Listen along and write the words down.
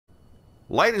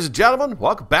Ladies and gentlemen,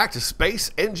 welcome back to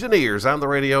Space Engineers. I'm the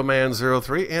Radio Man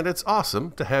 03, and it's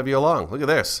awesome to have you along. Look at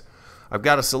this. I've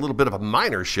got us a little bit of a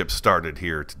miner ship started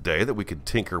here today that we could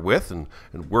tinker with and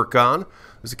work on.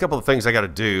 There's a couple of things I got to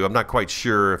do. I'm not quite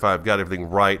sure if I've got everything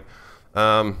right.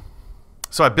 So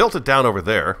I built it down over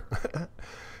there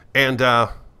and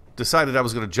decided I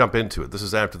was going to jump into it. This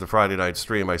is after the Friday night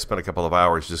stream. I spent a couple of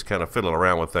hours just kind of fiddling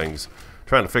around with things,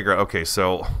 trying to figure out, okay,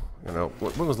 so, you know,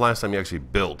 when was the last time you actually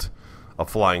built a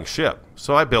flying ship?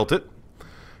 So I built it,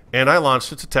 and I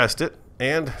launched it to test it,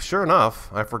 and sure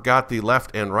enough, I forgot the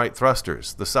left and right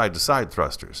thrusters, the side-to-side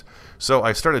thrusters. So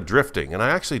I started drifting, and I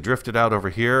actually drifted out over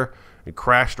here and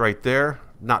crashed right there,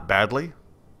 not badly.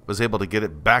 Was able to get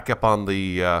it back up on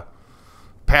the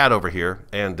pad over here,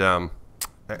 and I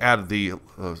added the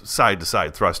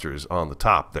side-to-side thrusters on the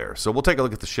top there. So we'll take a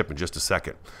look at the ship in just a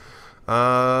second.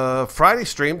 Friday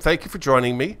stream, thank you for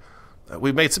joining me.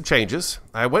 We've made some changes.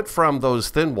 I went from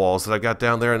those thin walls that I got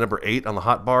down there at number 8 on the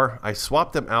hotbar. I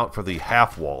swapped them out for the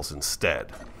half walls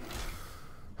instead.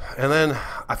 And then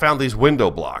I found these window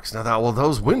blocks. And I thought, well,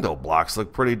 those window blocks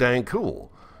look pretty dang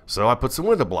cool. So I put some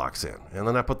window blocks in. And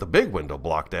then I put the big window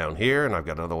block down here, and I've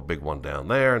got another big one down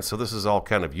there. And so this is all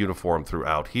kind of uniform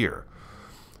throughout here.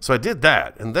 So I did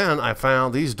that. And then I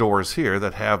found these doors here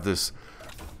that have this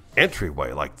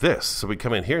entryway like this. So we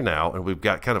come in here now, and we've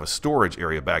got kind of a storage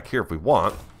area back here if we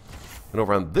want. And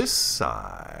over on this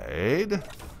side,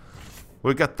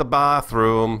 we got the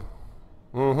bathroom.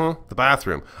 The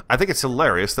bathroom. I think it's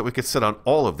hilarious that we could sit on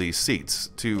all of these seats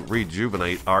to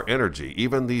rejuvenate our energy.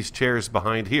 Even these chairs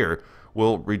behind here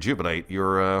will rejuvenate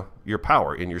your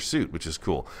power in your suit, which is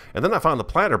cool. And then I found the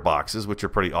planter boxes, which are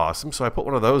pretty awesome. So I put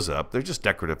one of those up. They're just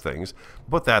decorative things.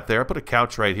 Put that there. I put a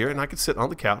couch right here, and I could sit on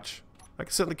the couch. I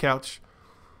can sit on the couch.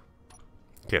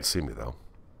 Can't see me, though.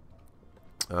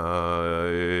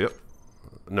 Yep.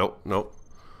 Nope.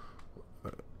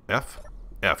 F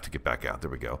to get back out. There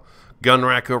we go. Gun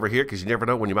rack over here, because you never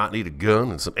know when you might need a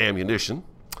gun and some ammunition.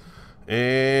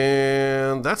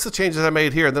 And that's the changes I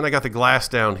made here. And then I got the glass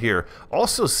down here.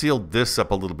 Also sealed this up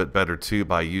a little bit better, too,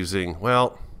 by using,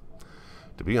 well,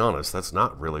 to be honest, that's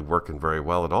not really working very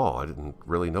well at all. I didn't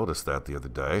really notice that the other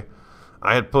day.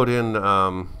 I had put in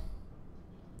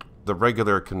the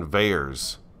regular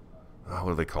conveyors. What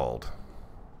are they called?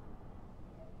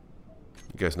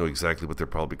 You guys know exactly what they're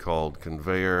probably called.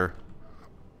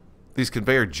 These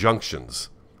conveyor junctions.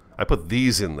 I put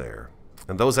these in there,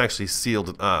 and those actually sealed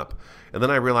it up. And then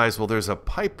I realized, well, there's a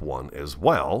pipe one as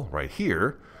well right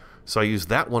here, so I used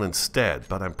that one instead.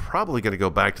 But I'm probably going to go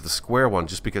back to the square one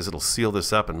just because it'll seal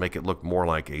this up and make it look more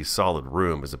like a solid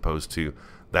room as opposed to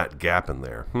that gap in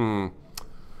there.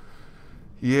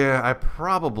 Yeah, I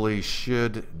probably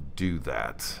should do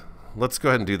that. Let's go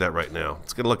ahead and do that right now.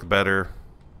 It's going to look better.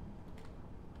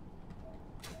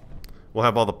 We'll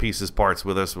have all the pieces, parts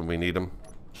with us when we need them.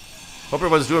 Hope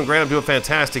everyone's doing great. I'm doing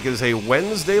fantastic. It is a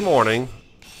Wednesday morning,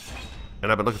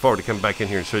 and I've been looking forward to coming back in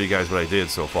here and show you guys what I did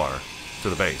so far to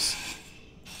the base.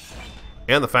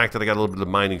 And the fact that I got a little bit of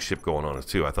mining ship going on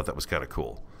too. I thought that was kind of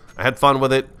cool. I had fun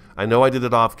with it. I know I did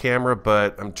it off camera,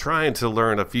 but I'm trying to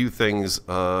learn a few things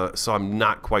so I'm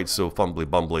not quite so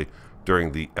fumbly-bumbly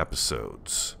during the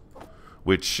episodes,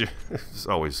 which is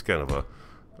always kind of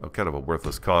a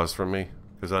worthless cause for me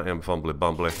because I am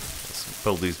fumbly-bumbly. Let's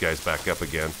build these guys back up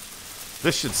again.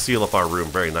 This should seal up our room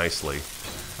very nicely.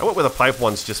 I went with the pipe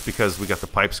ones just because we got the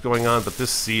pipes going on, but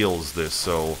this seals this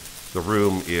so the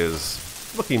room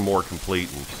is looking more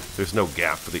complete and there's no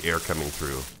gap for the air coming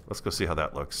through. Let's go see how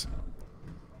that looks.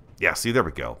 Yeah, see, there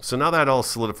we go. So now that all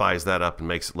solidifies that up and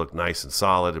makes it look nice and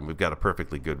solid, and we've got a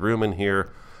perfectly good room in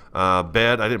here.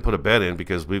 Bed, I didn't put a bed in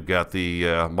because we've got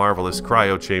the marvelous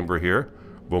cryo chamber here.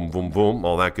 Boom, boom, boom,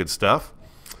 all that good stuff.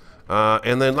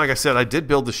 And then, like I said, I did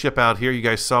build the ship out here. You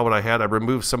guys saw what I had. I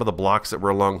removed some of the blocks that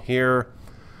were along here.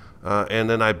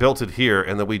 And then I built it here,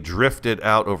 and then we drifted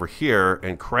out over here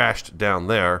and crashed down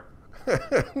there.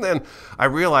 And then I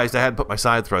realized I hadn't put my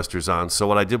side thrusters on, so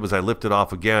what I did was I lifted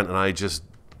off again, and I just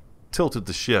tilted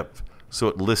the ship so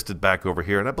it listed back over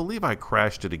here, and I believe I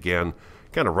crashed it again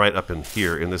kind of right up in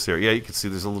here in this area. Yeah, you can see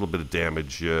there's a little bit of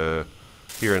damage here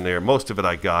and there. Most of it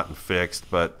I got and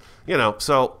fixed, but you know,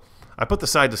 so I put the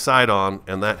side to side on,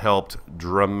 and that helped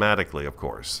dramatically, of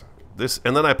course.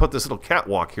 And then I put this little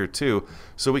catwalk here too,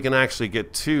 so we can actually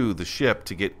get to the ship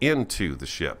to get into the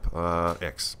ship.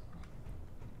 X.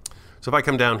 So if I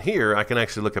come down here, I can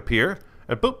actually look up here,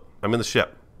 and boop, I'm in the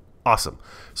ship. Awesome.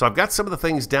 So I've got some of the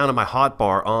things down in my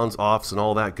hotbar, ons, offs, and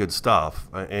all that good stuff.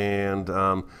 And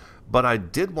but I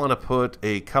did want to put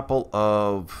a couple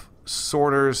of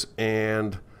sorters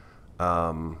and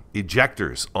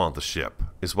ejectors on the ship.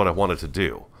 is what I wanted to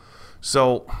do.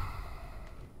 So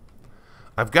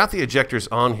I've got the ejectors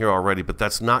on here already, but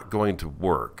that's not going to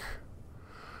work.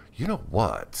 You know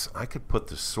what? I could put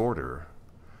the sorter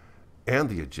and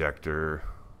the ejector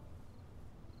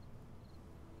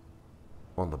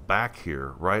on the back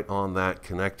here, right on that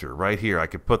connector. Right here, I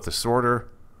could put the sorter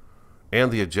and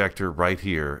the ejector right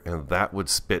here, and that would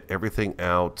spit everything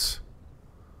out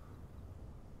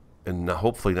and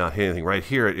hopefully not hit anything. Right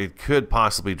here, it could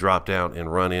possibly drop down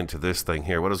and run into this thing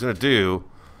here. What I was going to do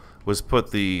was put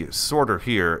the sorter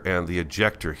here and the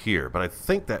ejector here, but I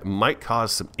think that might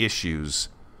cause some issues.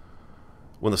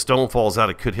 When the stone falls out,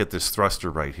 it could hit this thruster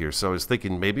right here. So I was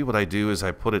thinking maybe what I do is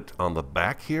I put it on the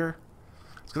back here.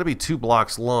 It's going to be 2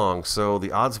 blocks long, so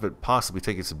the odds of it possibly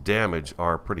taking some damage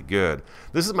are pretty good.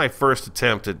 This is my first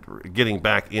attempt at getting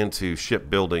back into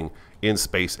shipbuilding in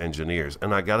Space Engineers,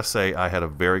 and I gotta say I had a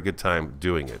very good time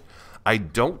doing it. I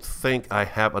don't think I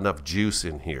have enough juice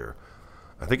in here.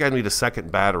 I think I need a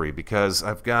second battery because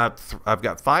I've got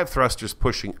 5 thrusters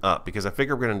pushing up because I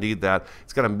figure we're going to need that.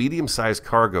 It's got a medium-sized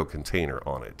cargo container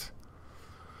on it.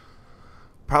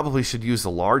 Probably should use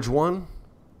the large one,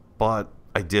 but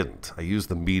I didn't. I used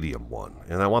the medium one.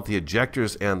 And I want the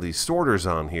ejectors and the sorters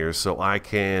on here so I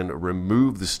can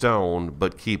remove the stone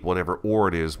but keep whatever ore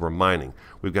it is we're mining.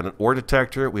 We've got an ore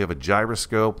detector. We have a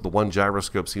gyroscope. The one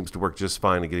gyroscope seems to work just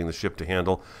fine in getting the ship to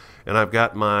handle. And I've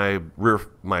got my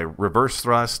reverse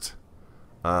thrust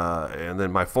and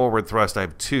then my forward thrust. I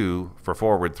have 2 for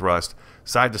forward thrust.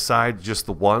 Side to side, just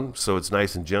the one, so it's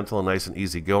nice and gentle and nice and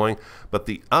easy going. But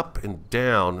the up and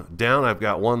down, I've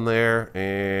got 1 there,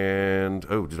 and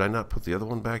oh, did I not put the other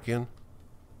one back in?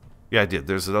 Yeah, I did.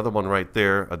 There's another one right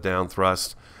there, a down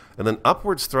thrust. And then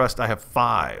upwards thrust, I have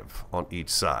 5 on each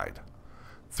side.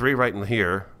 3 right in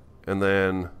here, and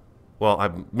then, well,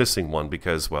 I'm missing 1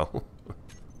 because, well,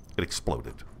 it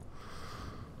exploded.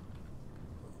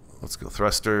 Let's go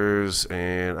thrusters,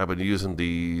 and I've been using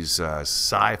these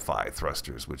sci-fi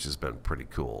thrusters, which has been pretty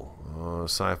cool.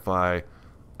 Sci-fi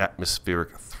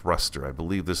atmospheric thruster. I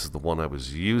believe this is the one I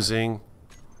was using.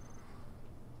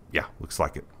 Yeah, looks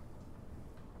like it.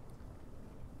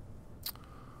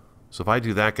 So if I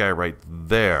do that guy right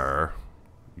there,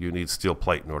 you need steel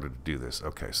plate in order to do this.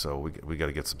 Okay, so we got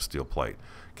to get some steel plate.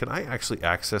 Can I actually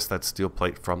access that steel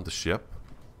plate from the ship?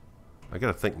 I got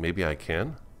to think maybe I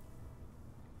can.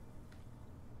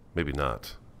 Maybe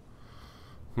not.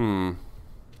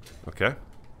 Okay.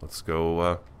 Let's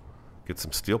go get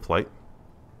some steel plate.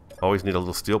 Always need a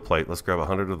little steel plate. Let's grab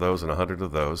 100 of those and 100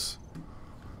 of those.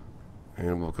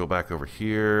 And we'll go back over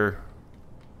here.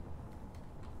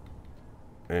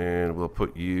 And we'll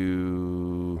put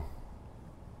you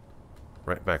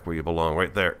right back where you belong.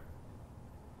 Right there.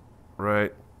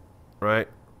 Right.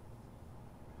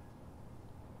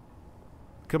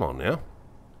 Come on now.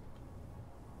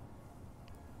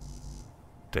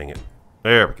 Dang it.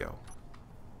 There we go.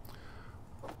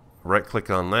 Right click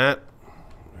on that.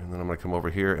 And then I'm going to come over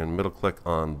here and middle click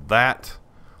on that.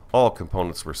 All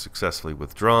components were successfully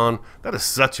withdrawn. That is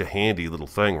such a handy little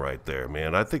thing right there,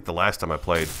 man. I think the last time I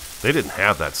played, they didn't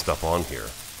have that stuff on here.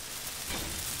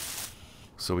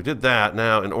 So we did that.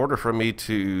 Now, in order for me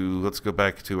to, let's go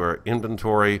back to our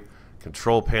inventory,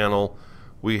 control panel.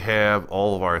 We have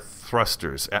all of our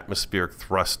thrusters, atmospheric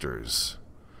thrusters.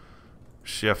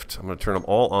 Shift, I'm going to turn them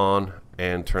all on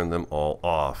and turn them all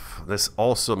off. This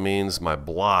also means my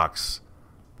blocks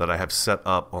that I have set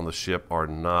up on the ship are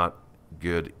not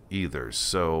good either.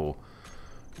 So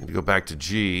I'm going to go back to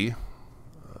G,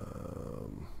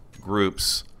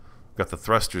 groups, got the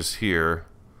thrusters here.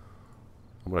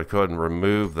 I'm going to go ahead and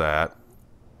remove that.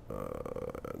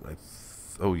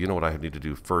 Oh, you know what I need to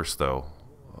do first though?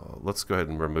 Let's go ahead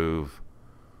and remove.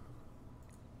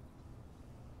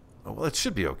 Oh, well, it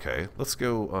should be okay. Let's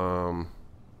go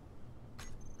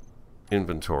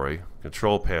inventory,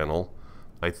 control panel.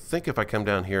 I think if I come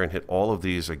down here and hit all of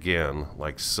these again,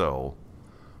 like so,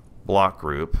 block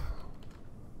group,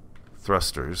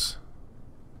 thrusters,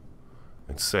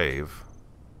 and save,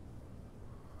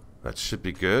 that should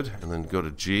be good. And then go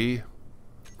to G,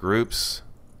 groups.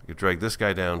 You drag this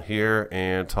guy down here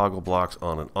and toggle blocks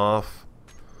on and off.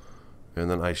 And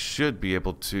then I should be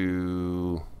able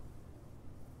to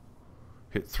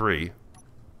hit 3.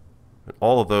 And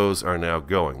all of those are now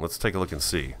going. Let's take a look and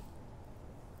see.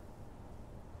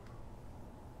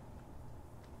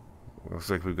 Looks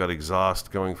like we've got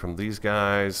exhaust going from these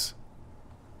guys.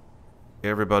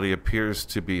 Everybody appears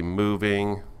to be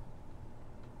moving.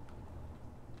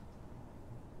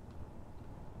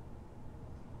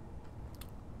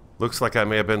 Looks like I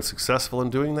may have been successful in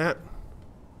doing that.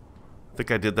 I Think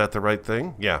I did that the right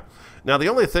thing? Yeah. Now the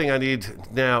only thing I need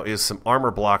now is some armor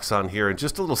blocks on here and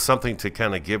just a little something to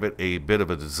kind of give it a bit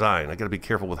of a design. I got to be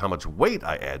careful with how much weight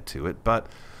I add to it, but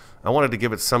I wanted to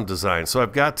give it some design. So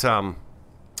I've got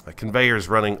conveyors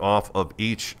running off of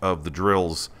each of the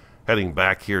drills heading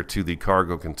back here to the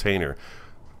cargo container.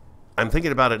 I'm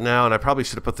thinking about it now, and I probably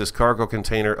should have put this cargo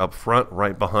container up front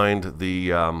right behind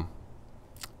the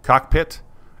cockpit,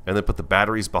 and then put the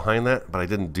batteries behind that, but I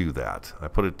didn't do that. I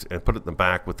put it in the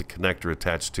back with the connector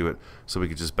attached to it so we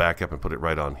could just back up and put it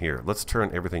right on here. Let's turn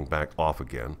everything back off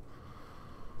again.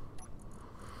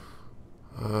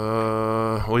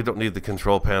 We don't need the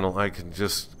control panel. I can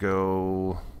just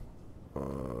go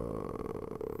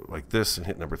like this and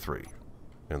hit number 3.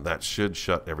 And that should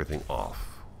shut everything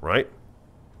off, right?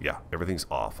 Yeah, everything's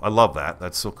off. I love that.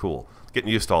 That's so cool. Getting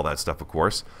used to all that stuff, of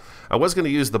course. I was going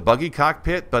to use the buggy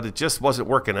cockpit, but it just wasn't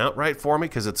working out right for me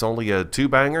because it's only a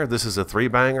 2-banger. This is a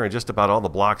 3-banger, and just about all the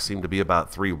blocks seem to be about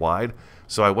 3 wide.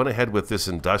 So I went ahead with this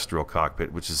industrial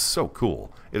cockpit, which is so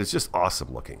cool. It is just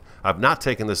awesome looking. I've not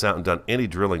taken this out and done any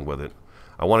drilling with it.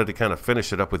 I wanted to kind of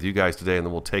finish it up with you guys today, and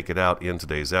then we'll take it out in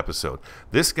today's episode.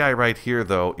 This guy right here,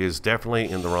 though, is definitely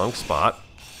in the wrong spot.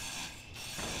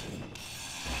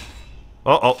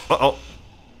 Uh-oh.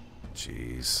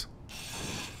 Jeez.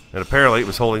 And apparently it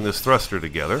was holding this thruster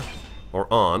together,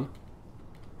 or on.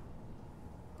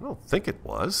 I don't think it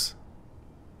was.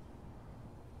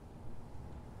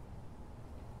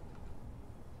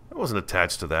 That wasn't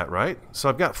attached to that, right? So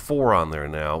I've got 4 on there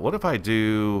now. What if I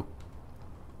do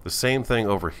the same thing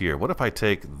over here? What if I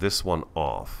take this one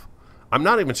off? I'm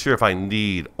not even sure if I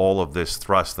need all of this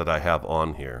thrust that I have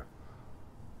on here.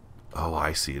 Oh,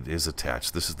 I see. It is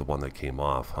attached. This is the one that came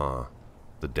off, huh?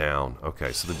 The down.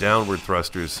 Okay, so the downward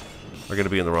thrusters are going to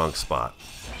be in the wrong spot.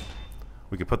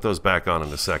 We can put those back on in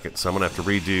a second, so I'm going to have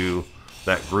to redo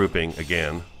that grouping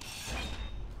again.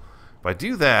 If I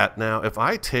do that, now if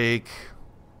I take...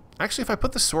 Actually, if I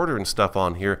put the sorter and stuff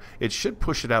on here, it should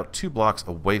push it out 2 blocks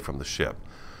away from the ship.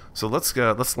 So let's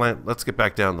get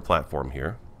back down the platform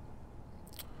here.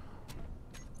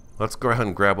 Let's go ahead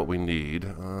and grab what we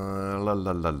need.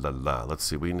 Let's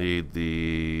see, we need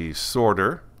the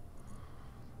sorter.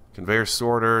 Conveyor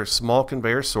sorter, small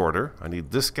conveyor sorter. I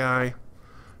need this guy,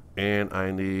 and I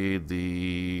need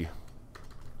the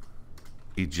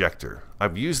ejector.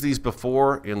 I've used these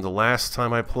before in the last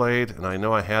time I played, and I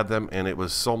know I had them, and it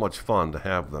was so much fun to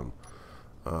have them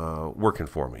working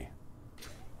for me.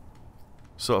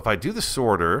 So if I do the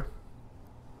sorter,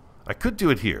 I could do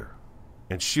it here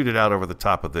and shoot it out over the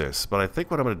top of this, but I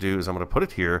think what I'm going to do is I'm going to put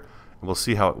it here, and we'll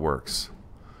see how it works.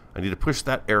 I need to push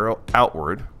that arrow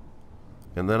outward.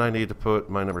 And then I need to put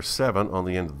my number 7 on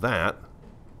the end of that,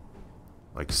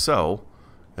 like so.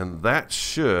 And that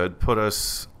should put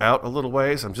us out a little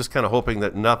ways. I'm just kind of hoping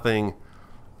that nothing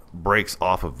breaks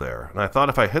off of there. And I thought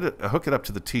if I hook it up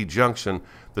to the T-junction,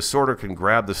 the sorter can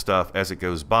grab the stuff as it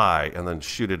goes by and then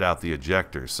shoot it out the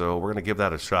ejector. So we're going to give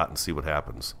that a shot and see what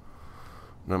happens.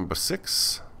 Number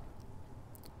 6.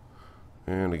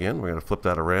 And again, we're going to flip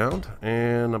that around.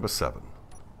 And number 7.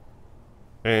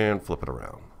 And flip it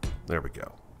around. There we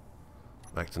go.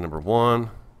 Back to number 1.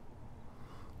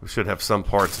 We should have some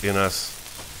parts in us.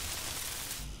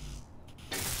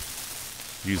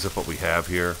 Use up what we have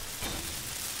here.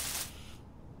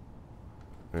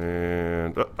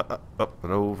 And up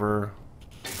and over.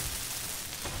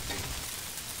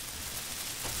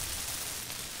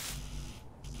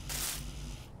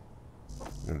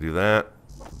 I'm going to do that,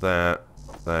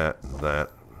 that.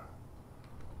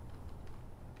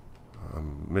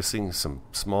 I'm missing some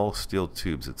small steel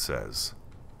tubes, it says.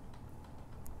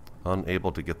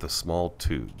 Unable to get the small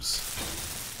tubes.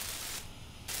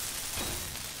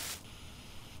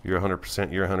 You're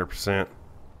 100%, you're 100%.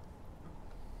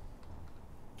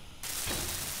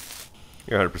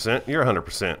 You're 100%, you're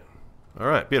 100%.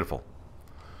 Alright, beautiful.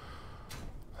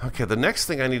 Okay, the next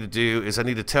thing I need to do is I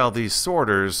need to tell these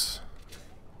sorters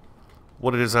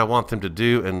what it is I want them to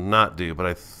do and not do, but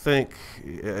I think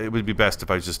it would be best if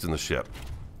I was just in the ship.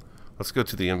 Let's go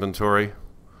to the inventory.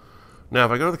 Now,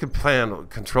 if I go to the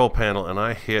control panel and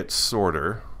I hit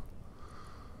sorter,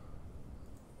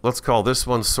 let's call this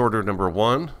one sorter number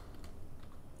 1,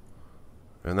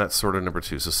 and that's sorter number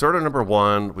 2. So sorter number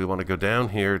 1, we want to go down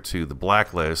here to the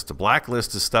blacklist. The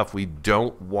blacklist is stuff we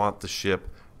don't want the ship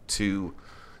to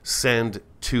send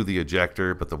to the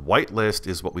ejector, but the white list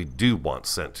is what we do want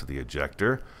sent to the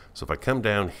ejector. So if I come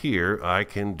down here, I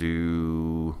can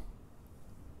do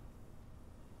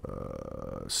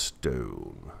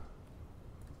stone,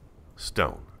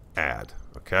 add.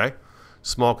 Okay,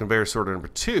 small conveyor sorter number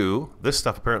 2. This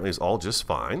stuff apparently is all just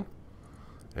fine,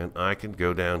 And I can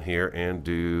go down here and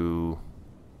do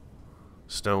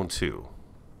stone 2.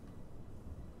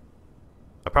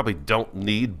 I probably don't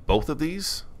need both of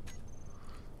these,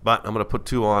 but I'm going to put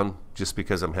 2 on just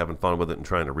because I'm having fun with it and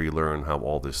trying to relearn how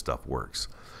all this stuff works.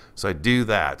 So I do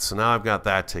that. So now I've got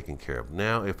that taken care of.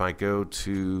 Now if I go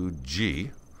to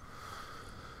G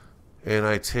and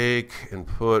I take and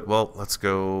put, well, let's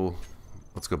go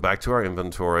back to our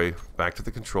inventory, back to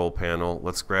the control panel.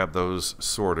 Let's grab those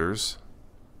sorters.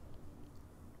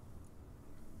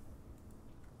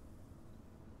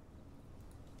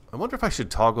 I wonder if I should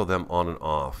toggle them on and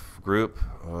off. Group,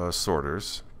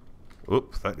 sorters.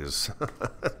 Oop, that is,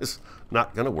 that is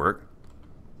not going to work.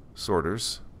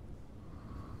 Sorters.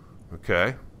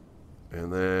 Okay.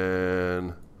 And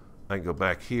then I can go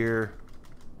back here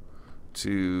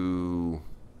to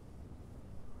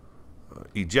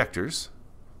ejectors.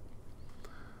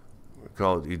 We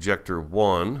call it ejector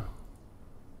 1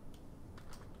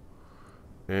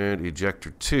 and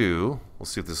ejector 2. We'll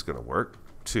see if this is going to work.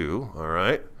 2, all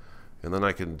right. And then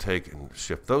I can take and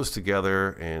shift those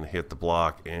together and hit the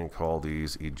block and call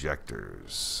these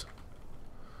ejectors.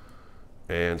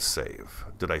 And save.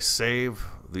 Did I save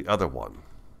the other one?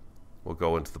 We'll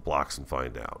go into the blocks and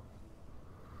find out.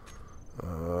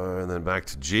 And then back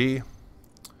to G.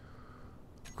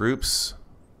 Groups.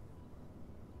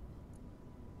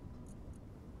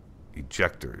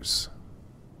 Ejectors.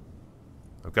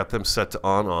 I've got them set to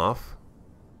on off.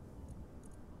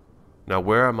 Now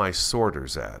where are my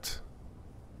sorters at?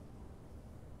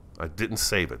 I didn't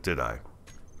save it, did I?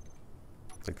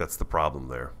 I think that's the problem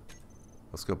there.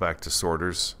 Let's go back to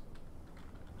sorters.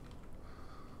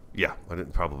 Yeah, I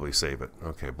didn't probably save it.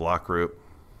 Okay, block group.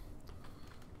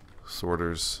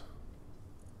 Sorters.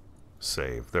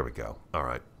 Save. There we go. All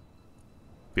right.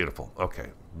 Beautiful.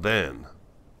 Okay. Then.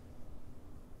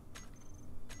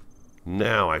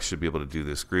 Now I should be able to do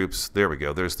this groups. There we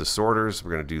go. There's the sorters.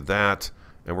 We're going to do that.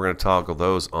 And we're going to toggle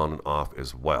those on and off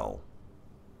as well.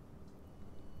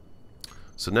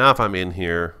 So now if I'm in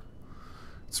here,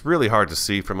 it's really hard to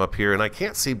see from up here, and I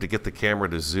can't seem to get the camera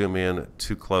to zoom in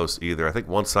too close either. I think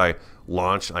once I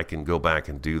launch, I can go back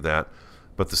and do that.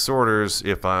 But the sorters,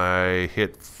 if I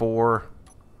hit 4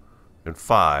 and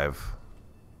 5,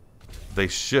 they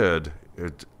should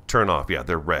turn off. Yeah,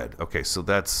 they're red. Okay, so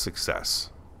that's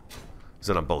success. Is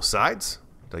it on both sides?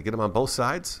 Did I get them on both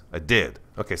sides? I did.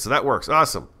 Okay, so that works.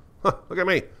 Awesome. Huh, look at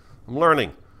me. I'm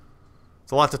learning.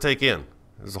 It's a lot to take in.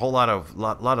 There's a whole lot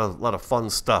of fun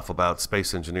stuff about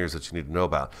space engineers that you need to know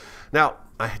about. Now,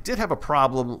 I did have a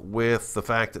problem with the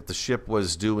fact that the ship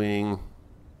was doing...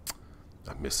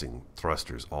 I'm missing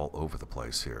thrusters all over the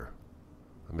place here.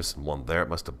 I'm missing one there. It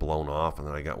must have blown off, and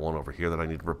then I got one over here that I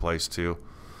need to replace too.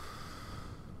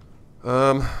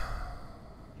 Do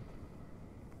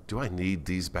I need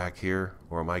these back here,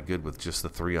 or am I good with just the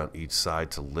 3 on each side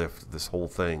to lift this whole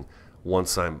thing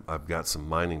once I've got some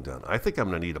mining done? I think I'm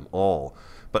going to need them all,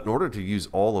 but in order to use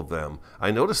all of them, I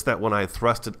noticed that when I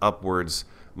thrusted upwards,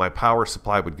 my power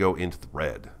supply would go into the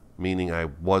red, meaning I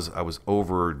was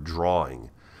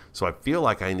overdrawing. So I feel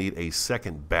like I need a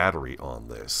second battery on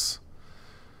this.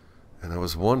 And I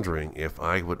was wondering if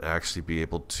I would actually be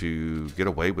able to get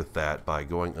away with that by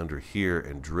going under here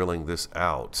and drilling this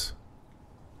out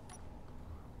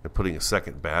and putting a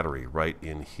second battery right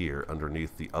in here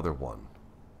underneath the other one.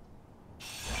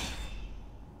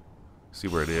 See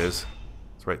where it is?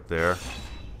 It's right there.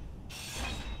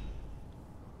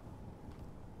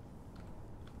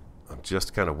 I'm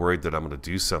just kind of worried that I'm going to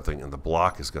do something and the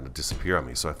block is going to disappear on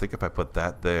me. So I think if I put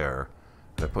that there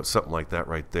and I put something like that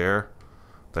right there,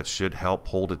 that should help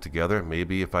hold it together.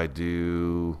 Maybe if I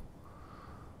do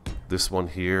this one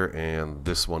here and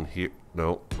this one here,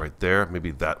 no, right there,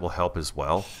 maybe that will help as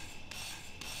well.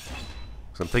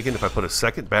 So I'm thinking if I put a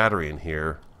second battery in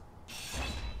here,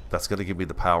 that's going to give me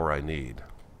the power I need.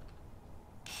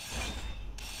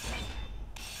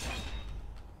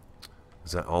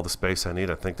 Is that all the space I need?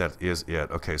 I think that is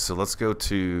it. Okay, so let's go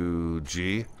to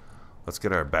G. Let's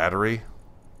get our battery.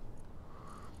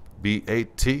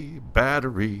 B8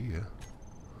 battery.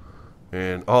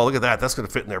 And, oh, look at that. That's going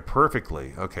to fit in there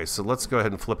perfectly. Okay, so let's go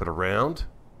ahead and flip it around.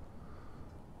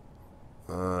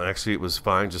 Actually, it was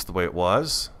fine just the way it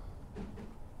was.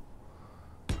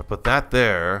 I put that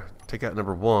there. Take out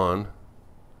number 1.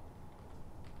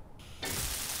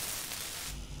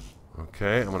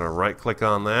 Okay, I'm going to right-click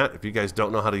on that. If you guys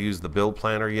don't know how to use the build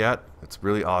planner yet, it's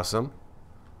really awesome.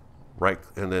 Right,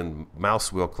 and then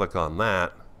mouse wheel click on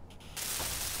that.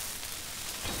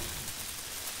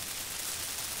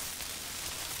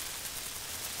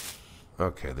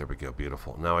 Okay, there we go.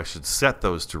 Beautiful. Now I should set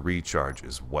those to recharge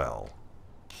as well.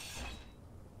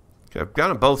 Okay, I've got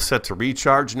them both set to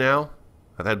recharge now.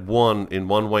 I've had one in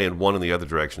one way and one in the other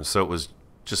direction, so it was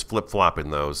just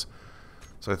flip-flopping those.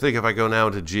 So I think if I go now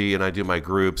into G and I do my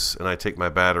groups and I take my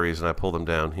batteries and I pull them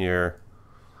down here,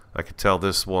 I could tell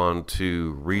this one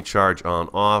to recharge on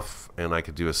off, and I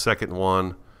could do a second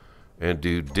one and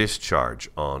do discharge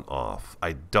on off.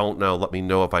 I don't know. Let me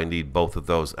know if I need both of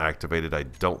those activated. I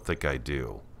don't think I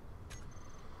do.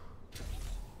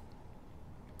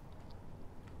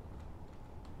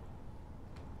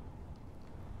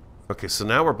 Okay, so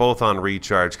now we're both on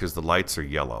recharge because the lights are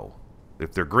yellow.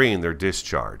 If they're green, they're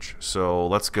discharge. So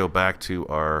let's go back to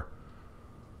our...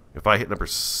 If I hit number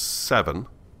 7,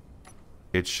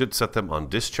 it should set them on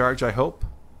discharge, I hope.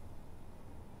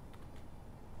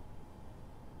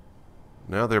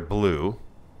 Now they're blue.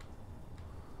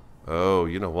 Oh,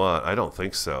 you know what? I don't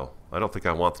think so. I don't think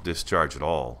I want the discharge at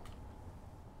all.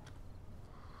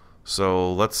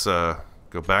 So let's go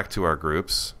back to our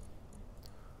groups.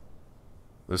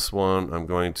 This one I'm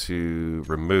going to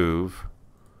remove,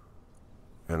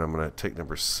 and I'm going to take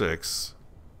number 6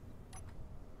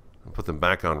 and put them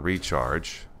back on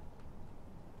recharge.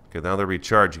 Okay, now they're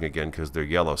recharging again because they're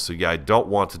yellow. So yeah, I don't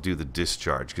want to do the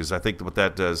discharge because I think what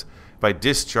that does, if I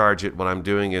discharge it, what I'm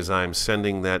doing is I'm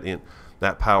sending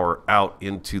that power out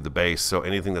into the base. So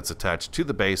anything that's attached to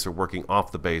the base or working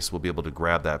off the base will be able to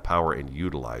grab that power and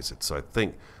utilize it. So I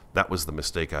think that was the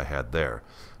mistake I had there.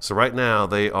 So right now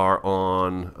they are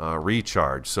on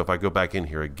recharge. So if I go back in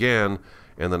here again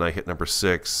and then I hit number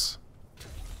 6,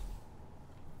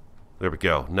 there we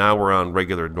go. Now we're on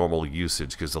regular normal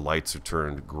usage because the lights are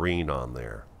turned green on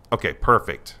there. Okay,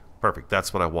 perfect. Perfect.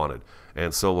 That's what I wanted.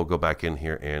 And so we'll go back in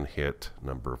here and hit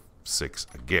number 6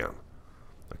 again.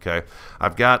 Okay.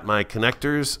 I've got my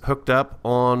connectors hooked up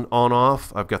on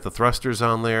off. I've got the thrusters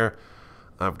on there.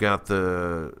 I've got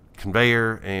the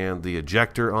conveyor and the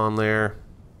ejector on there.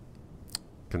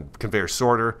 Conveyor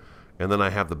sorter. And then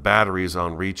I have the batteries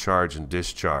on recharge and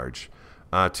discharge.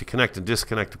 To connect and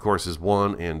disconnect, of course, is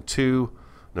 1 and 2.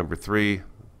 Number 3,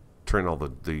 turn all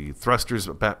the thrusters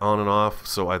back on and off.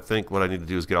 So I think what I need to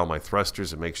do is get all my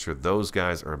thrusters and make sure those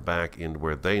guys are back in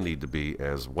where they need to be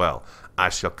as well. I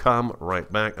shall come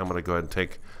right back. I'm going to go ahead and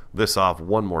take this off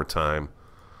one more time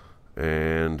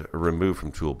and remove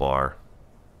from toolbar.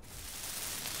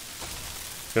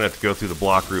 Going to have to go through the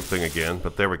block group thing again,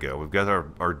 but there we go. We've got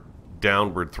our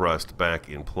downward thrust back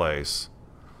in place.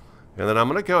 And then I'm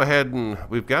going to go ahead and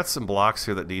we've got some blocks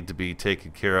here that need to be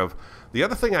taken care of. The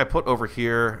other thing I put over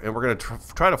here, and we're going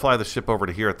to try to fly the ship over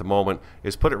to here at the moment,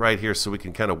 is put it right here so we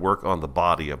can kind of work on the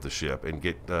body of the ship and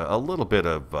get a little bit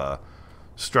of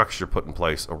structure put in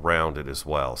place around it as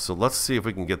well. So let's see if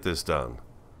we can get this done.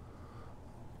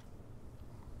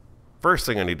 First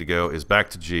thing I need to go is back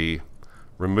to G,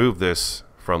 remove this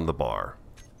from the bar.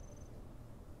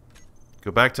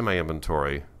 Go back to my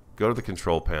inventory, go to the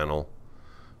control panel,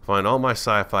 find all my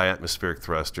sci-fi atmospheric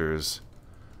thrusters,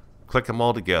 click them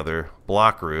all together,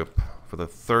 block group for the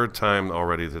 3rd time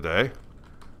already today.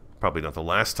 Probably not the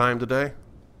last time today.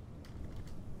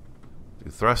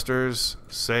 Do thrusters,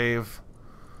 save,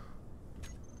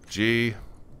 G,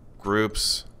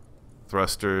 groups,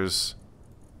 thrusters,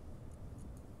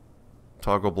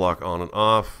 toggle block on and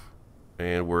off,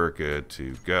 and we're good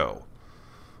to go.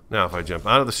 Now if I jump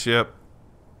out of the ship,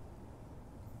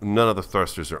 none of the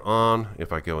thrusters are on.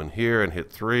 If I go in here and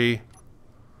hit 3,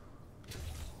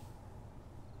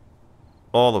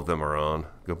 all of them are on.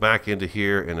 Go back into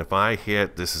here, and if I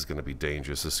hit, this is going to be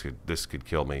dangerous. This could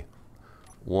kill me.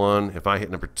 1, if I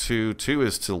hit number 2, 2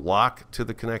 is to lock to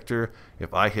the connector.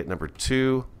 If I hit number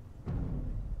 2,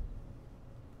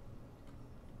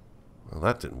 well,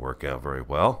 that didn't work out very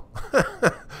well.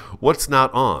 What's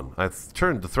not on? I've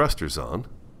turned the thrusters on.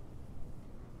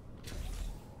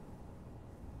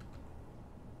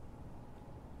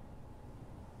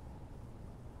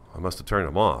 I must have turned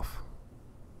them off.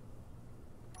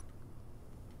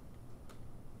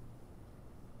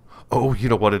 Oh, you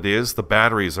know what it is? The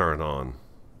batteries aren't on.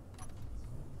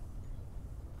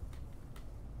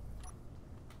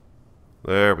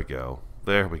 There we go.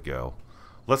 There we go.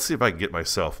 Let's see if I can get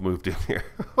myself moved in here.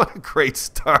 What a great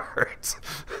start.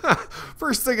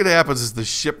 First thing that happens is the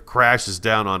ship crashes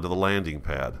down onto the landing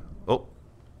pad. Oh.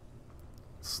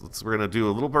 We're going to do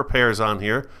a little repairs on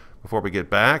here before we get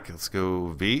back. Let's go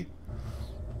V.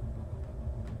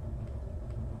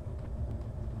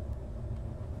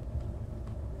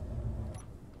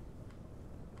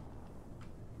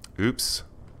 Oops.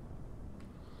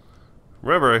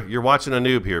 Remember, you're watching a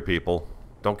noob here, people.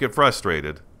 Don't get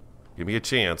frustrated. Give me a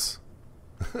chance.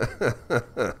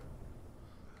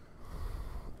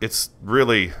 It's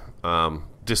really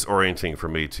disorienting for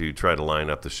me to try to line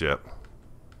up the ship.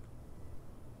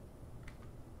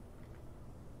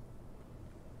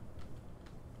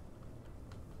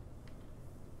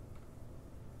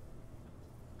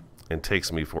 And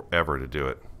takes me forever to do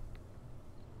it.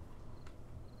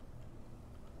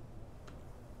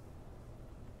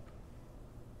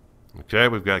 Okay,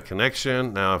 we've got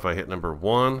connection. Now if I hit number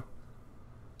 1,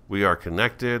 we are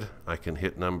connected. I can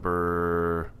hit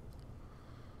number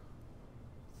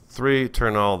 3,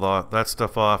 turn all that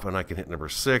stuff off, and I can hit number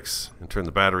 6 and turn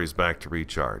the batteries back to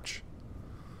recharge.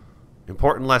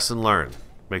 Important lesson learned.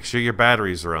 Make sure your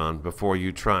batteries are on before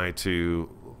you try to,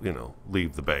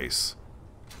 leave the base.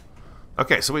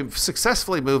 Okay, so we've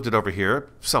successfully moved it over here,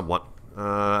 somewhat.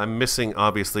 I'm missing,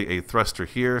 obviously, a thruster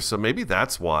here, so maybe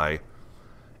that's why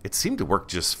it seemed to work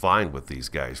just fine with these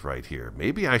guys right here.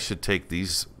 Maybe I should take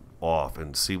these off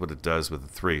and see what it does with the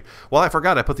 3. Well, I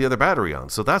forgot I put the other battery on,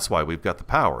 so that's why we've got the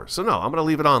power. So no, I'm going to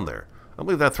leave it on there. I'll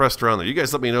leave that thruster on there. You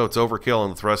guys let me know it's overkill on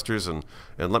the thrusters and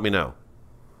let me know.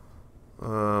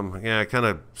 Yeah, I kind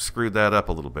of screwed that up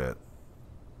a little bit.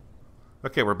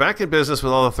 Okay, we're back in business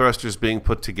with all the thrusters being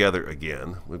put together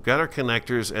again. We've got our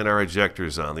connectors and our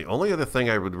ejectors on. The only other thing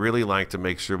I would really like to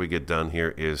make sure we get done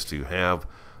here is to have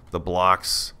the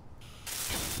blocks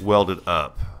welded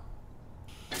up.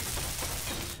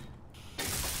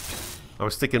 I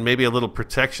was thinking maybe a little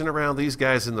protection around these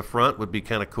guys in the front would be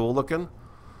kind of cool looking.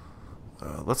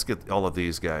 Let's get all of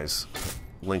these guys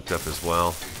linked up as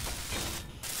well.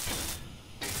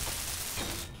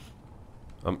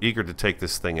 I'm eager to take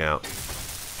this thing out.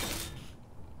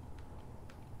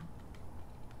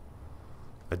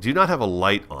 I do not have a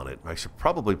light on it. I should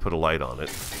probably put a light on it.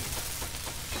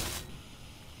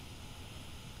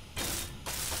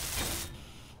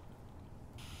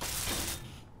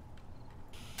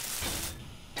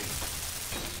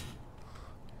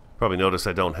 Probably notice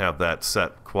I don't have that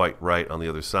set quite right on the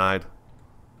other side.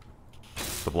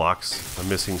 The blocks. I'm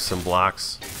missing some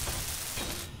blocks.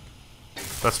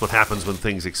 That's what happens when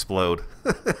things explode.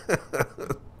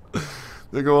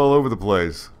 They go all over the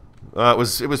place. It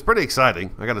was pretty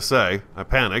exciting, I gotta say. I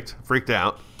panicked, freaked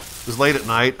out. It was late at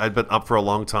night. I'd been up for a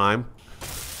long time.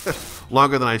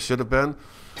 Longer than I should have been.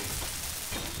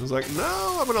 I was like,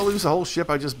 no, I'm gonna lose the whole ship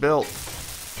I just built.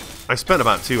 I spent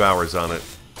about 2 hours on it.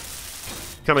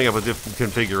 Coming up with different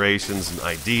configurations and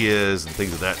ideas and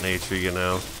things of that nature,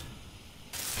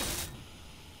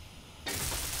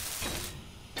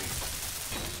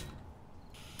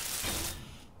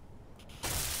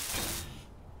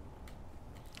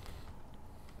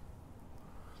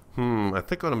 I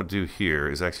think what I'm going to do here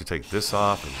is actually take this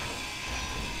off. And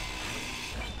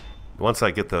once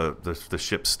I get the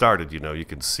ship started, you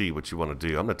can see what you want to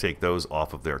do. I'm going to take those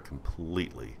off of there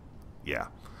completely. Yeah.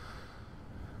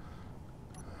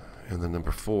 And then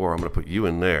number 4, I'm going to put you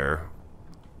in there.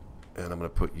 And I'm going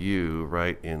to put you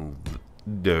right in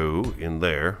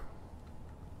there.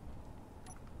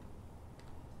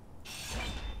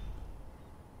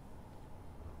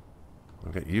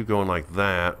 I've got you going like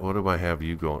that. What do I have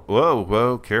you going? Whoa,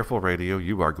 whoa, careful, radio.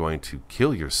 You are going to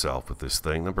kill yourself with this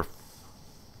thing. Number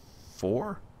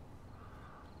 4?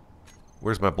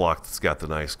 Where's my block that's got the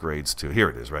nice grades to? Here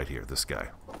it is, right here, this guy.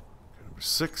 Number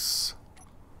 6.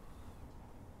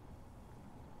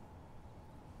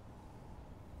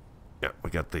 Yeah, we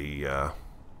got the...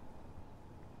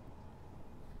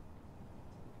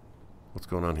 what's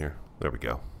going on here? There we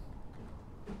go.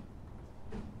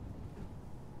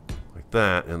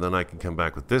 That, and then I can come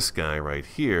back with this guy right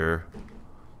here,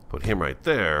 put him right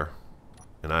there,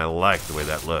 and I like the way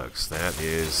that looks. That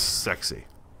is sexy.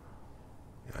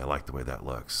 I like the way that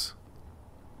looks.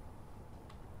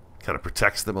 Kind of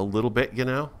protects them a little bit,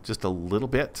 just a little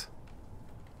bit.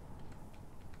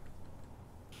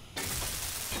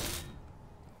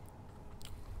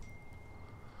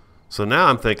 So now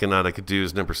I'm thinking that I could do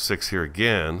is number 6 here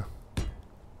again.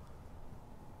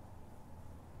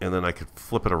 And then I could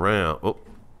flip it around. Oh.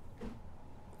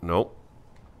 Nope.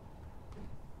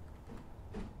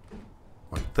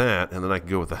 Like that. And then I can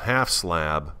go with a half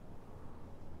slab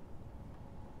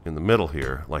in the middle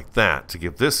here, like that, to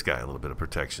give this guy a little bit of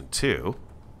protection too.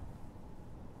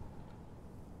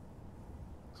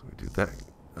 So we do that.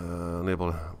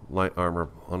 Unable to light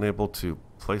armor. Unable to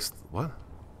place... What?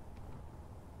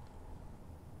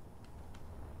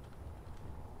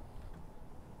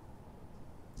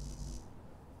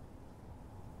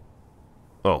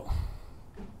 Oh.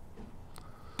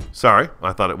 Sorry,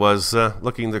 I thought it was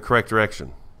looking the correct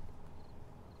direction.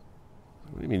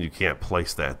 What do you mean you can't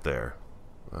place that there?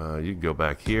 You can go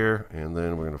back here, and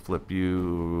then we're going to flip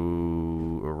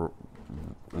you...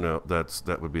 No,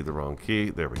 that would be the wrong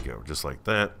key. There we go, just like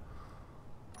that.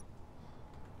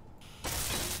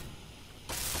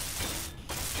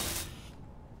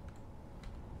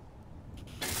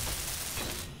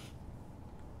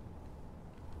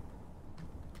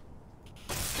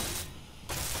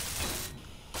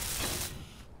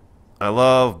 I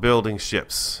love building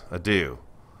ships. I do.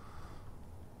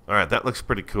 Alright, that looks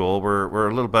pretty cool. We're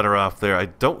a little better off there. I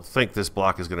don't think this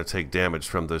block is going to take damage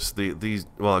from this.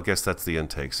 Well, I guess that's the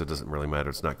intake, so it doesn't really matter.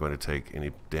 It's not going to take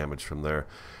any damage from there.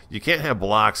 You can't have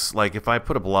blocks, like if I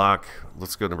put a block,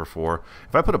 let's go number 4.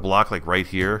 If I put a block like right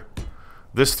here,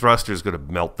 this thruster is going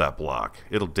to melt that block.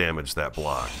 It'll damage that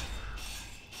block.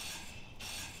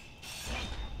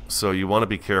 So you want to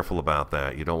be careful about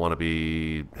that. You don't want to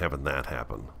be having that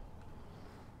happen.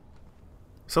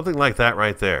 Something like that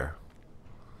right there.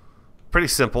 Pretty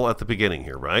simple at the beginning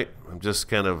here, right? I'm just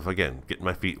kind of, again, getting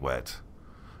my feet wet.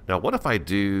 Now, what if I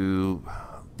do...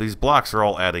 These blocks are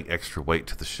all adding extra weight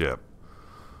to the ship.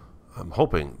 I'm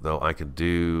hoping, though, I can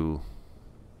do...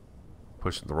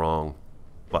 Pushing the wrong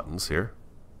buttons here.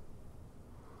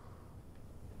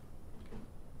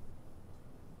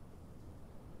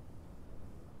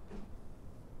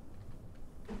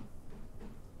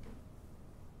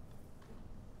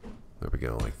 There we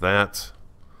go, like that.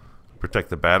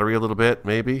 Protect the battery a little bit,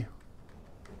 maybe.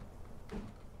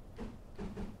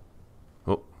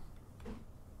 Oh.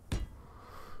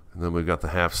 And then we've got the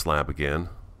half slab again.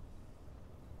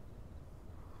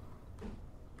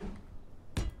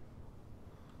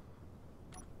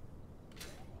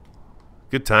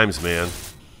 Good times, man.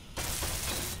 If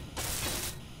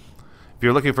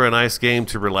you're looking for a nice game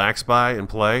to relax by and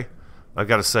play, I've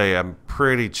got to say I'm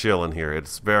pretty chill in here.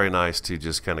 It's very nice to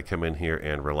just kind of come in here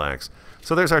and relax.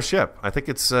 So there's our ship. I think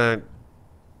it's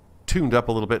tuned up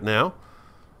a little bit now.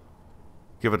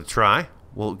 Give it a try.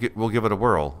 We'll give it a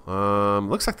whirl.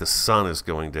 Looks like the sun is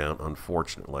going down,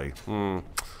 unfortunately.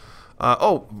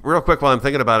 Oh, real quick while I'm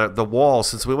thinking about it, the wall,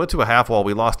 since we went to a half wall,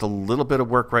 we lost a little bit of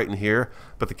work right in here,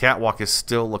 but the catwalk is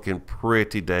still looking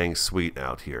pretty dang sweet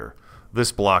out here.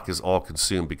 This block is all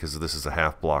consumed because this is a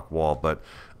half block wall, but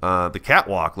the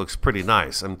catwalk looks pretty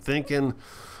nice. I'm thinking,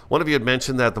 one of you had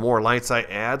mentioned that the more lights I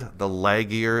add, the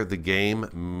laggier the game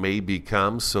may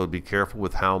become, so be careful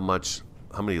with how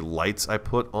many lights I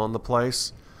put on the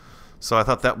place. So I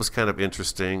thought that was kind of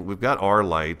interesting. We've got our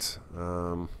light.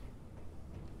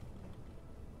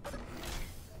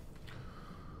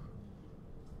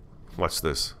 Watch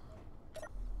this.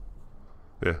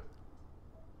 Yeah.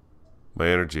 My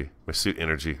energy, my suit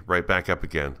energy, right back up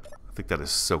again. I think that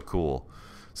is so cool.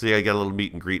 So yeah, I got a little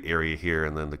meet and greet area here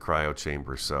and then the cryo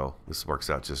chamber, so this works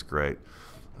out just great.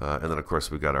 And then of course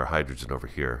we've got our hydrogen over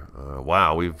here.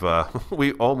 Wow, we've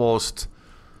we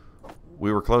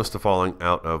were close to falling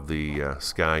out of the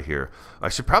sky here. I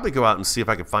should probably go out and see if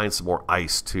I can find some more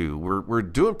ice too. We're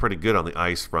doing pretty good on the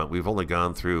ice front. We've only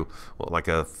gone through what, like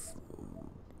a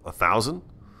 1,000,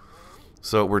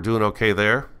 so we're doing okay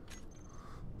there.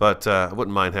 But I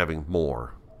wouldn't mind having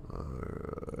more.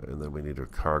 And then we need a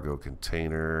cargo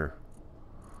container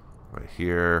right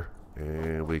here.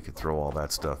 And we could throw all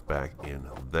that stuff back in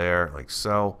there, like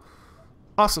so.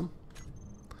 Awesome.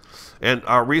 And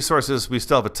our resources, we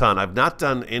still have a ton. I've not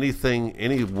done any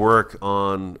work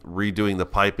on redoing the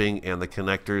piping and the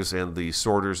connectors and the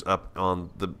sorters up on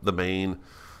the main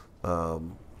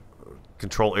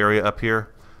control area up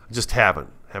here. I just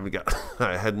haven't got.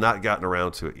 I had not gotten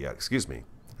around to it yet. Excuse me.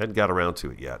 Hadn't got around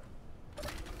to it yet.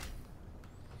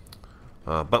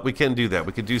 But we can do that.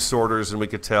 We could do sorters and we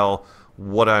could tell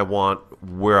what I want,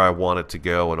 where I want it to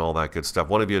go, and all that good stuff.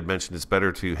 One of you had mentioned it's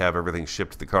better to have everything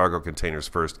shipped to the cargo containers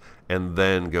first and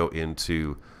then go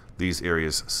into these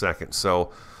areas second.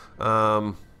 So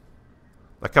a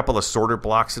couple of sorter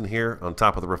blocks in here on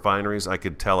top of the refineries, I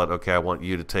could tell it, okay, I want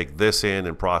you to take this in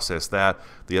and process that.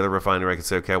 The other refinery, I could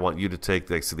say, okay, I want you to take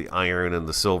the iron and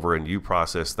the silver and you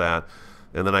process that.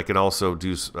 And then I can also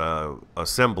do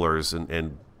assemblers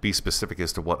and be specific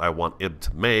as to what I want it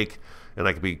to make. And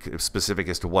I can be specific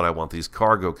as to what I want these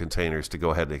cargo containers to go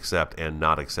ahead and accept and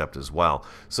not accept as well.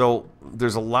 So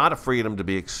there's a lot of freedom to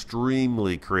be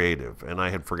extremely creative. And I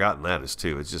had forgotten that as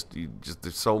too. It's just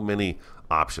there's so many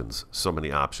options, so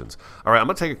many options. All right, I'm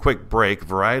going to take a quick break.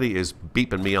 Variety is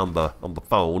beeping me on the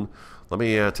phone. Let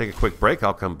me take a quick break.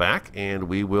 I'll come back and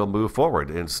we will move forward.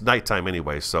 And it's nighttime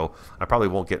anyway, so I probably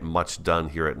won't get much done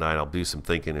here at night. I'll do some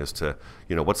thinking as to,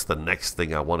 what's the next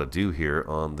thing I want to do here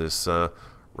on this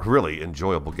really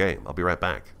enjoyable game. I'll be right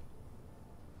back.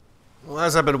 Well,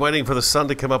 as I've been waiting for the sun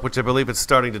to come up, which I believe it's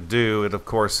starting to do, it of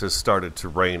course has started to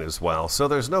rain as well. So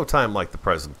there's no time like the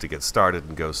present to get started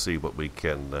and go see what we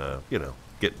can,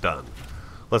 get done.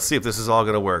 Let's see if this is all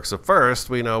going to work. So first,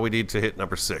 we know we need to hit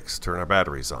number 6, turn our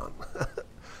batteries on.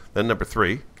 Then number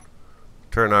 3,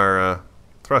 turn our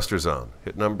thrusters on.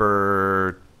 Hit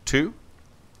number 2.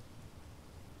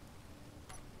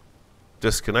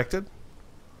 Disconnected.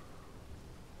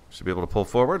 Should be able to pull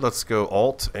forward. Let's go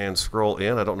Alt and scroll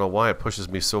in. I don't know why it pushes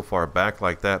me so far back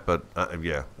like that, but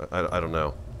yeah, I don't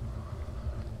know.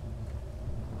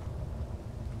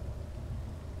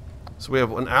 So we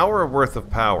have an hour worth of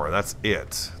power. That's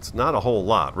it. It's not a whole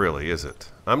lot, really, is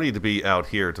it? I need to be out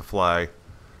here to fly.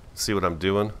 See what I'm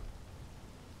doing.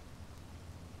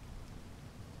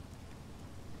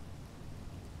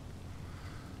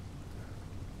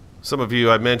 Some of you,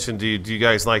 I mentioned, do you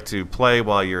guys like to play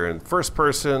while you're in first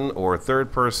person or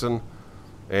third person?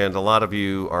 And a lot of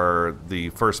you are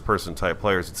the first person type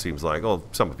players, it seems like. Oh,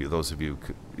 some of you, those of you,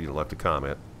 left a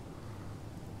comment.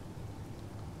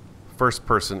 First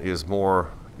person is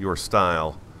more your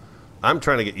style. I'm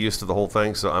trying to get used to the whole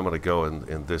thing, so I'm going to go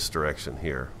in this direction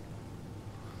here.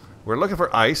 We're looking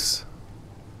for ice.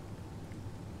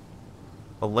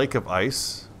 A lake of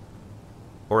ice.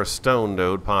 Or a stone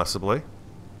node, possibly.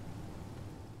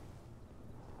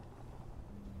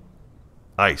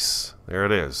 Ice. There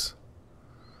it is.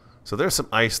 So there's some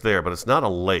ice there, but it's not a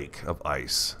lake of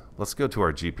ice. Let's go to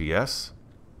our GPS.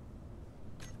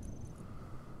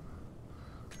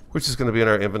 Which is going to be in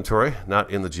our inventory,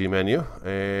 not in the G menu.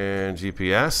 And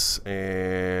GPS.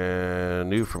 And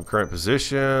new from current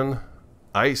position.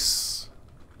 Ice.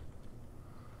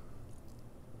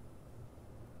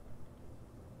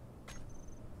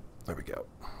 There we go.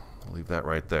 I'll leave that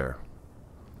right there.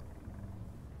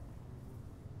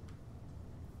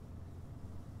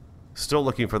 Still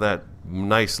looking for that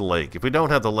nice lake. If we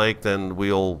don't have the lake, then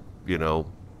we'll,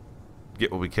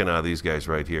 get what we can out of these guys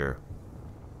right here.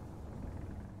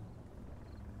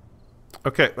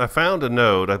 Okay, I found a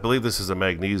node. I believe this is a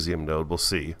magnesium node. We'll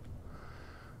see.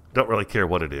 Don't really care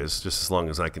what it is, just as long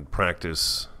as I can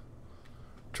practice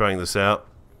trying this out,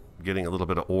 getting a little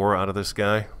bit of ore out of this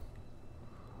guy.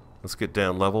 Let's get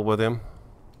down level with him.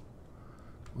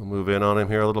 We'll move in on him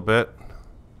here a little bit.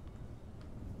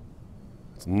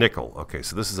 It's nickel. Okay,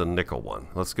 so this is a nickel one.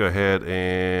 Let's go ahead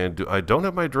and do... I don't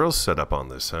have my drills set up on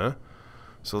this, huh?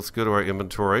 So let's go to our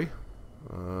inventory.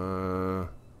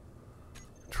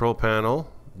 Control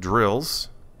panel. Drills.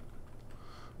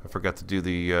 I forgot to do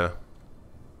the...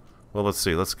 well, let's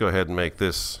see. Let's go ahead and make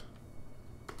this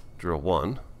drill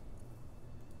 1.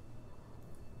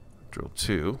 Drill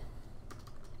 2.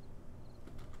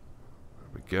 There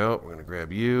we go. We're going to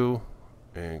grab you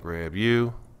and grab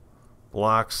you.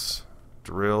 Blocks.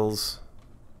 Drills.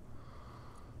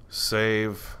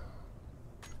 Save.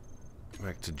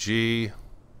 Back to G.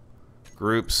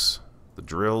 Groups. The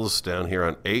drills down here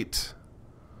on 8.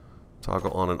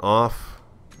 Toggle on and off.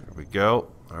 There we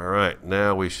go. Alright,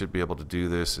 now we should be able to do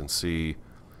this and see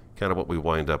kind of what we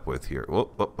wind up with here.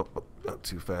 Whoop, whoop, whoop, whoop. Not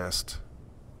too fast.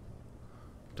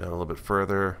 Down a little bit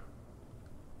further.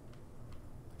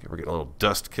 Okay, we're getting a little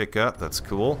dust kick up. That's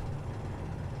cool.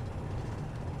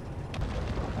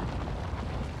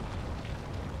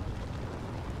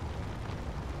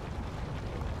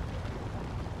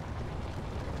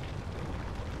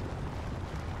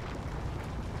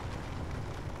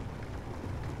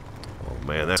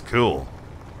 Man, that's cool.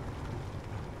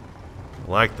 I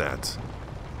like that.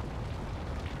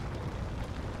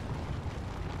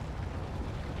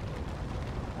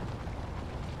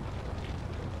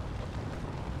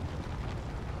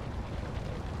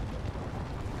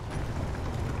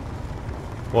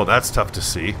 Well, that's tough to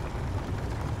see.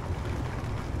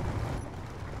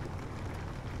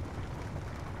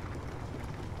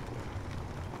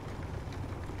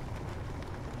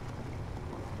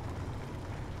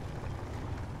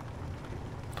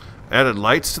 Added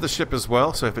lights to the ship as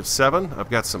well, so if it's 7, I've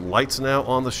got some lights now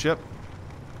on the ship,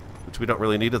 which we don't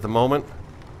really need at the moment.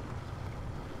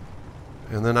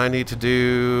 And then I need to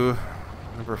do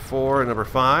number 4 and number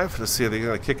 5 to see if they're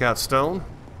going to kick out stone.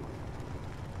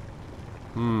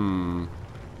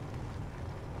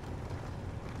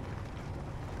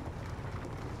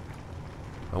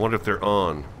 I wonder if they're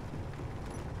on.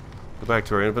 Go back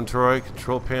to our inventory,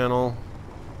 control panel.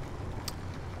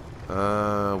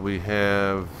 We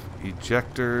have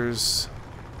ejectors.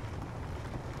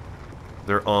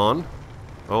 They're on.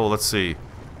 Oh, let's see.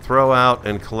 Throw out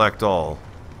and collect all.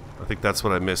 I think that's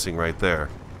what I'm missing right there.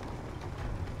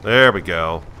 There we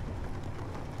go.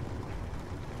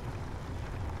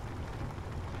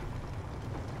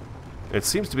 It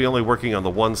seems to be only working on the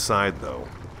one side, though.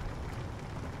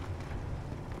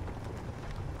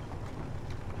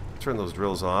 Turn those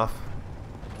drills off.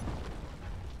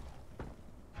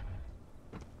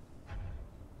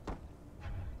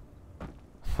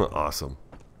 Awesome.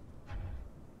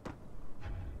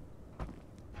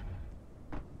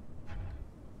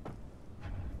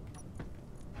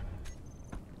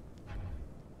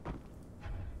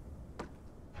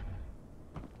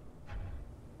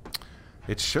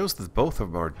 It shows that both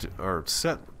of them are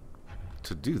set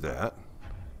to do that.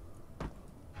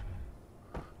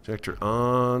 Ejector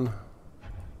on.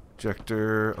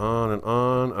 Ejector on and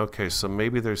on. Okay, so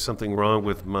maybe there's something wrong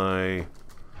with my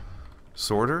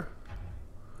sorter.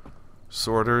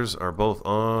 Sorters are both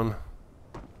on.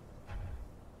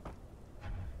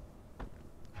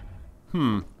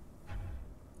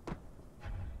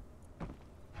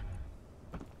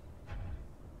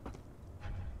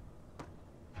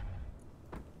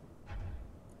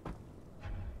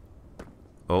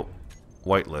 Oh,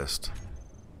 whitelist.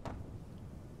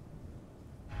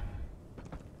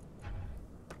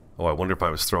 Oh, I wonder if I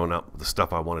was throwing out the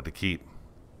stuff I wanted to keep.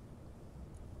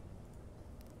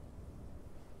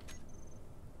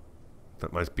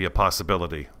 That might be a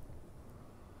possibility.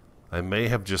 I may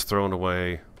have just thrown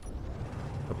away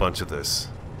a bunch of this.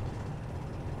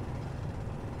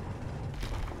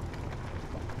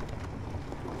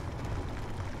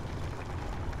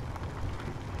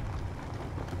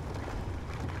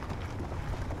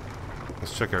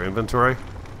 Let's check our inventory.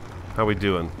 How we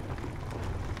doing?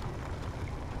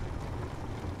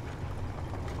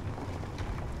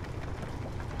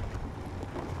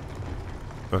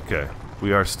 Okay,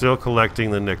 we are still collecting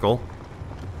the nickel.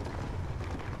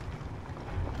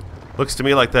 Looks to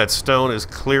me like that stone is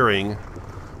clearing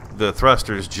the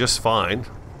thrusters just fine.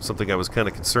 Something I was kind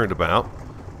of concerned about,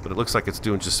 but it looks like it's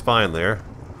doing just fine there.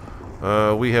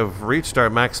 We have reached our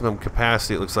maximum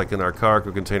capacity, it looks like, in our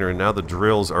cargo container, and now the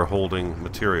drills are holding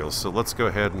materials. So let's go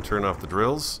ahead and turn off the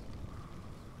drills.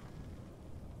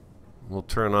 We'll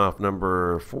turn off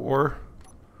number 4.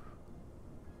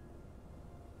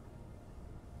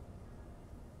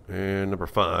 And number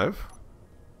 5.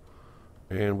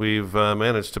 And we've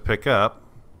managed to pick up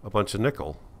a bunch of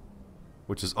nickel,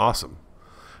 which is awesome.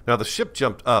 Now the ship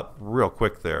jumped up real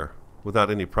quick there without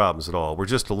any problems at all. We're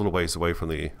just a little ways away from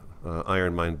the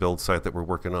iron mine build site that we're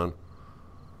working on.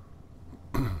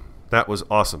 That was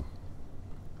awesome.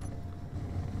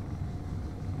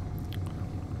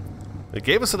 It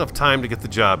gave us enough time to get the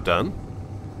job done.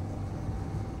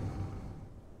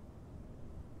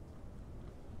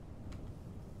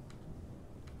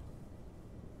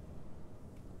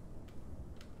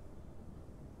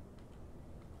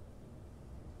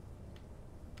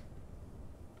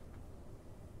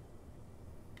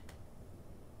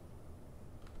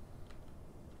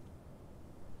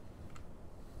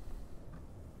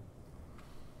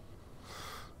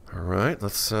 Alright,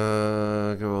 let's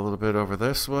go a little bit over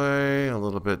this way, a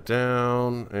little bit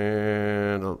down,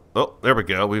 and... oh, there we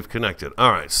go, we've connected.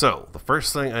 Alright, so the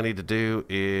first thing I need to do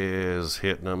is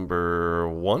hit number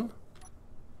 1.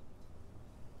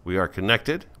 We are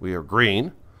connected, we are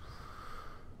green.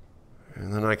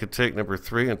 And then I could take number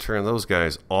 3 and turn those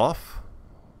guys off.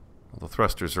 The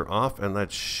thrusters are off, and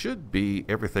that should be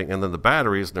everything. And then the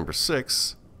battery is number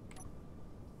 6.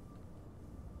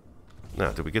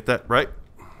 Now, did we get that right?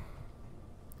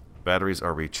 Batteries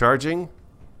are recharging.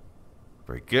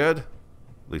 Very good. At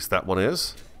least that one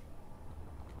is.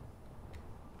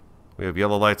 We have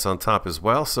yellow lights on top as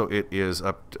well, so it is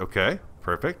up. Okay,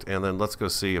 perfect. And then let's go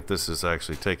see if this is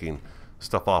actually taking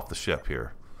stuff off the ship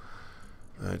here.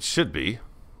 It should be.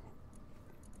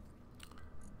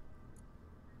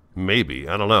 Maybe.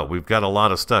 I don't know. We've got a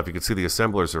lot of stuff. You can see the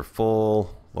assemblers are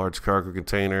full. Large cargo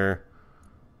container.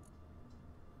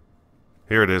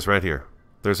 Here it is right here.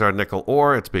 There's our nickel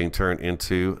ore. It's being turned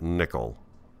into nickel.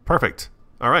 Perfect.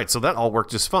 All right, so that all worked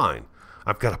just fine.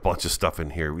 I've got a bunch of stuff in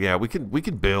here. Yeah, we can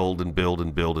build and build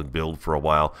and build and build for a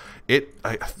while.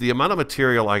 The amount of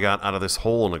material I got out of this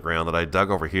hole in the ground that I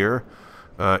dug over here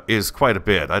is quite a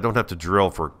bit. I don't have to drill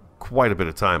for quite a bit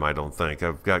of time, I don't think.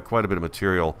 I've got quite a bit of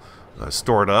material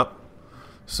stored up.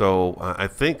 So I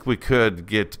think we could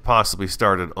get possibly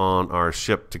started on our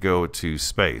ship to go to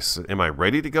space. Am I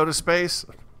ready to go to space?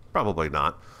 Probably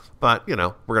not. But, you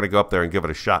know, we're going to go up there and give it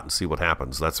a shot and see what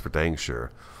happens. That's for dang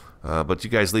sure. But you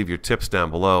guys leave your tips down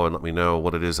below and let me know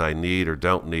what it is I need or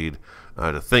don't need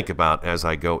to think about as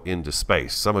I go into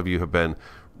space. Some of you have been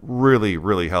really,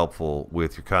 really helpful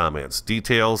with your comments.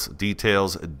 Details,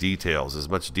 details, details. As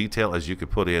much detail as you could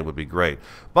put in would be great.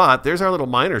 But there's our little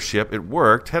miner ship. It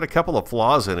worked. Had a couple of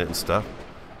flaws in it and stuff.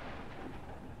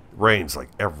 Rains like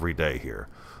every day here.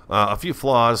 A few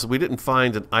flaws. We didn't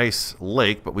find an ice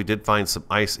lake, but we did find some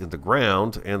ice in the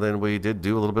ground, and then we did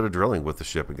do a little bit of drilling with the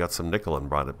ship and got some nickel and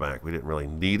brought it back. We didn't really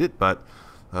need it, but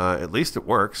at least it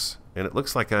works, and it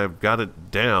looks like I've got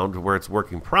it down to where it's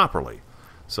working properly.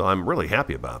 So I'm really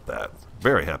happy about that.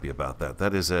 Very happy about that.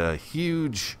 That is a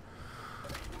huge...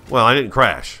 Well, I didn't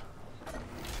crash.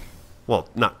 Well,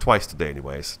 not twice today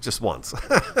anyways. Just once.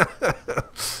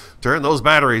 Turn those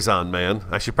batteries on, man.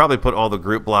 I should probably put all the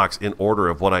group blocks in order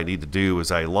of what I need to do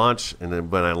as I launch, and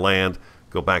then when I land,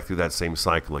 go back through that same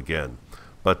cycle again.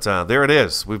 But there it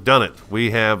is. We've done it.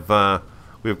 We have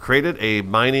created a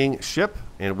mining ship,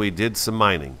 and we did some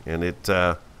mining, and it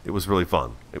was really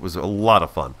fun. It was a lot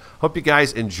of fun. Hope you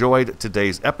guys enjoyed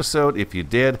today's episode. If you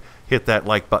did, hit that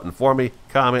like button for me,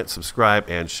 comment, subscribe,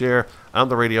 and share. I'm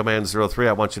the Radio Man 03.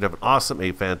 I want you to have an awesome,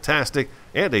 a fantastic,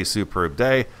 and a superb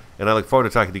day. And I look forward to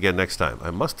talking to you again next time.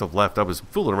 I was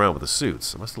fooling around with the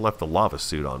suits. I must have left the lava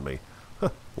suit on me.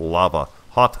 Lava,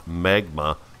 hot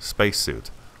magma spacesuit.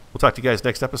 We'll talk to you guys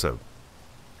next episode.